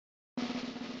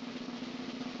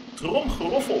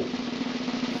Tromgeroffel.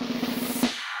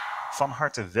 Van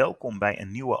harte welkom bij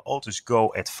een nieuwe OTYS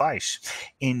Go Advice.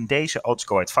 In deze OTYS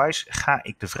Go Advice ga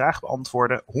ik de vraag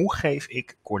beantwoorden: hoe geef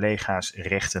ik collega's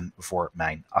rechten voor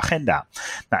mijn agenda?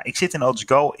 Nou, ik zit in OTYS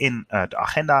Go in de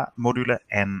agenda module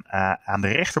en aan de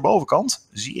rechterbovenkant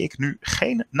zie ik nu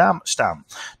geen naam staan.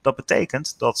 Dat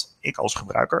betekent dat ik als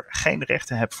gebruiker geen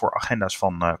rechten heb voor agenda's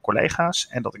van collega's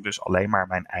en dat ik dus alleen maar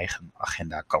mijn eigen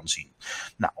agenda kan zien.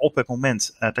 Nou, op het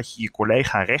moment dat je je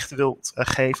collega rechten wilt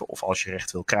geven of als je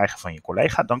rechten wil krijgen van je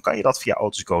collega, dan kan je dat via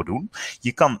OTYS Go doen.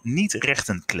 Je kan niet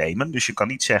rechten claimen, dus je kan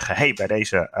niet zeggen: hey, bij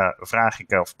deze vraag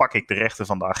ik of pak ik de rechten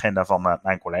van de agenda van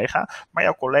mijn collega, maar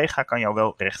jouw collega kan jou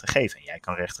wel rechten geven. En jij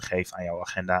kan rechten geven aan jouw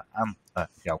agenda aan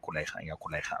jouw collega en jouw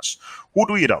collega's. Hoe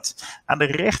doe je dat? Aan de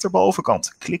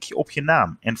rechterbovenkant klik je op je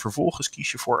naam en vervolgens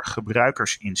kies je voor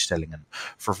gebruikersinstellingen.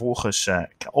 Vervolgens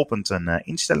opent een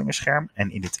instellingenscherm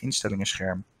en in dit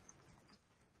instellingenscherm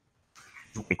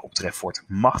zoek ik op het trefwoord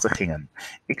machtigingen.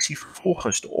 Ik zie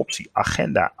vervolgens de optie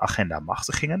agenda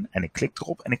machtigingen en ik klik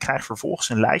erop en ik krijg vervolgens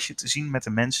een lijstje te zien met de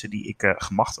mensen die ik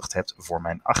gemachtigd heb voor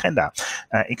mijn agenda.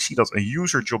 Ik zie dat een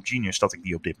user Job Genius, dat ik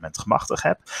die op dit moment gemachtigd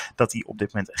heb, dat die op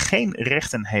dit moment geen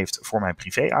rechten heeft voor mijn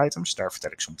privé items. Daar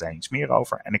vertel ik zo meteen iets meer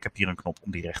over en ik heb hier een knop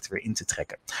om die rechten weer in te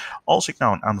trekken. Als ik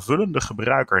nou een aanvullende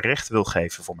gebruiker rechten wil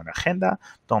geven voor mijn agenda,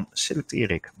 dan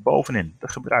selecteer ik bovenin de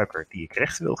gebruiker die ik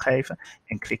rechten wil geven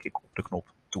en klik ik op de knop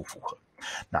toevoegen.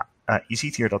 Nou, je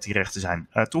ziet hier dat die rechten zijn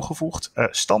toegevoegd.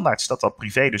 Standaard staat dat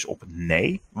privé dus op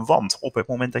nee, want op het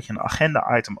moment dat je een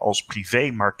agenda-item als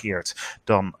privé markeert,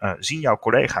 dan zien jouw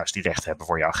collega's die rechten hebben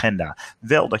voor je agenda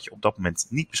wel dat je op dat moment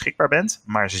niet beschikbaar bent,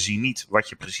 maar ze zien niet wat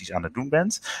je precies aan het doen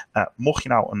bent. Mocht je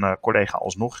nou een collega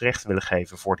alsnog rechten willen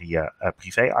geven voor die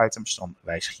privé-items, dan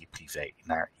wijzig je privé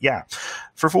naar ja.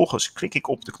 Vervolgens klik ik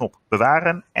op de knop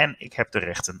bewaren en ik heb de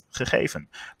rechten gegeven.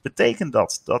 Betekent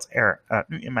dat er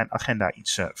nu in mijn agenda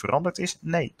iets veranderd is?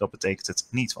 Nee, dat betekent het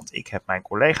niet, want ik heb mijn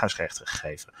collega's rechten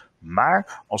gegeven.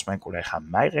 Maar als mijn collega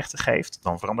mij rechten geeft,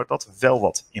 dan verandert dat wel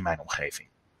wat in mijn omgeving.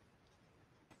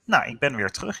 Nou, ik ben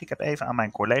weer terug. Ik heb even aan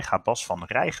mijn collega Bas van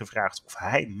Rij gevraagd of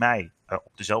hij mij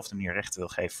op dezelfde manier rechten wil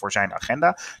geven voor zijn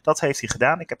agenda. Dat heeft hij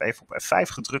gedaan. Ik heb even op F5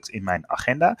 gedrukt in mijn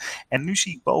agenda. En nu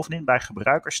zie ik bovenin bij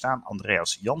gebruikers staan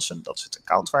Andreas Jansen. Dat is het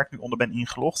account waar ik nu onder ben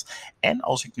ingelogd. En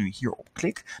als ik nu hierop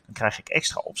klik, dan krijg ik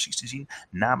extra opties te zien.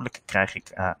 Namelijk krijg ik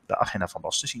de agenda van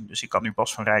Bas te zien. Dus ik kan nu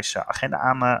Bas van Rijs agenda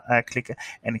aanklikken.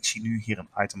 En ik zie nu hier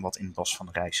een item wat in Bas van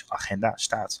Rijs agenda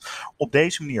staat. Op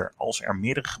deze manier, als er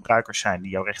meerdere gebruikers zijn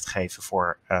die jou recht geven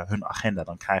voor hun agenda,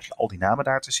 dan krijg je al die namen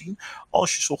daar te zien.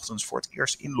 Als je 's ochtends voor het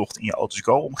eerst inlogt in je OTYS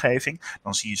Go omgeving,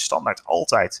 dan zie je standaard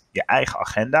altijd je eigen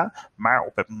agenda. Maar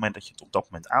op het moment dat je het op dat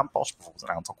moment aanpast, bijvoorbeeld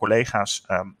een aantal collega's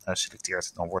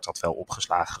selecteert, dan wordt dat wel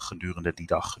opgeslagen gedurende die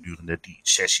dag, gedurende die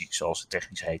sessie, zoals het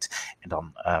technisch heet. En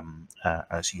dan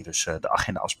zie je dus de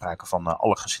agenda-afspraken van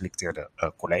alle geselecteerde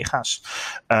collega's.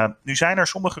 Nu zijn er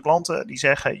sommige klanten die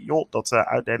zeggen: joh, dat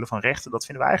uitdelen van rechten, dat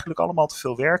vinden we eigenlijk allemaal te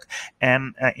veel werk.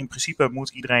 En in principe moet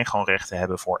iedereen gewoon rechten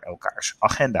hebben voor elkaars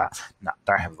agenda. Nou,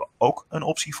 daar hebben we ook een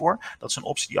optie voor. Dat is een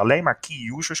optie die alleen maar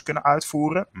key users kunnen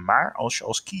uitvoeren. Maar als je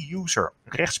als key user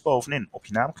rechtsbovenin op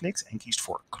je naam klikt en kiest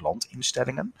voor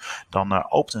klantinstellingen,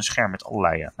 dan opent een scherm met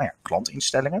allerlei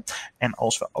klantinstellingen. En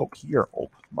als we ook hier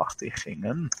op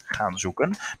machtigingen gaan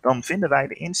zoeken, dan vinden wij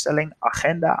de instelling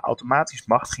agenda automatisch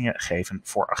machtigingen geven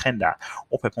voor agenda.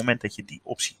 Op het moment dat je die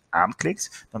optie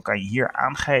aanklikt, dan kan je hier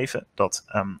aangeven dat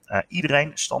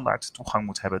iedereen standaard toegang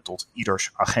moet hebben tot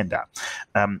ieders agenda.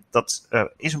 Dat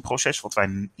is een proces wat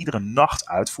wij iedere nacht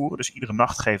uitvoeren. Dus iedere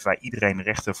nacht geven wij iedereen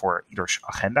rechten voor ieders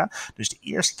agenda. Dus de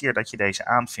eerste keer dat je deze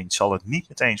aanvindt, zal het niet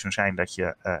meteen zo zijn dat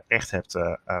je recht hebt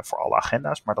voor alle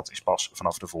agenda's, maar dat is pas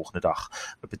vanaf de volgende dag.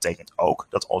 Dat betekent ook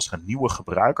dat als er een nieuwe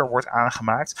gebruiker wordt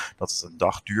aangemaakt, dat het een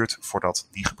dag duurt voordat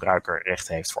die gebruiker recht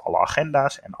heeft voor alle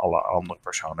agenda's en alle andere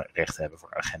personen recht hebben voor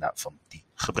de agenda van die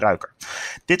gebruiker.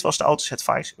 Dit was de OTYS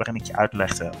Advice waarin ik je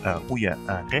uitlegde hoe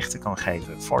je rechten kan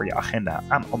geven voor je agenda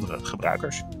aan andere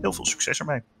gebruikers. Heel veel succes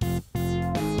ermee!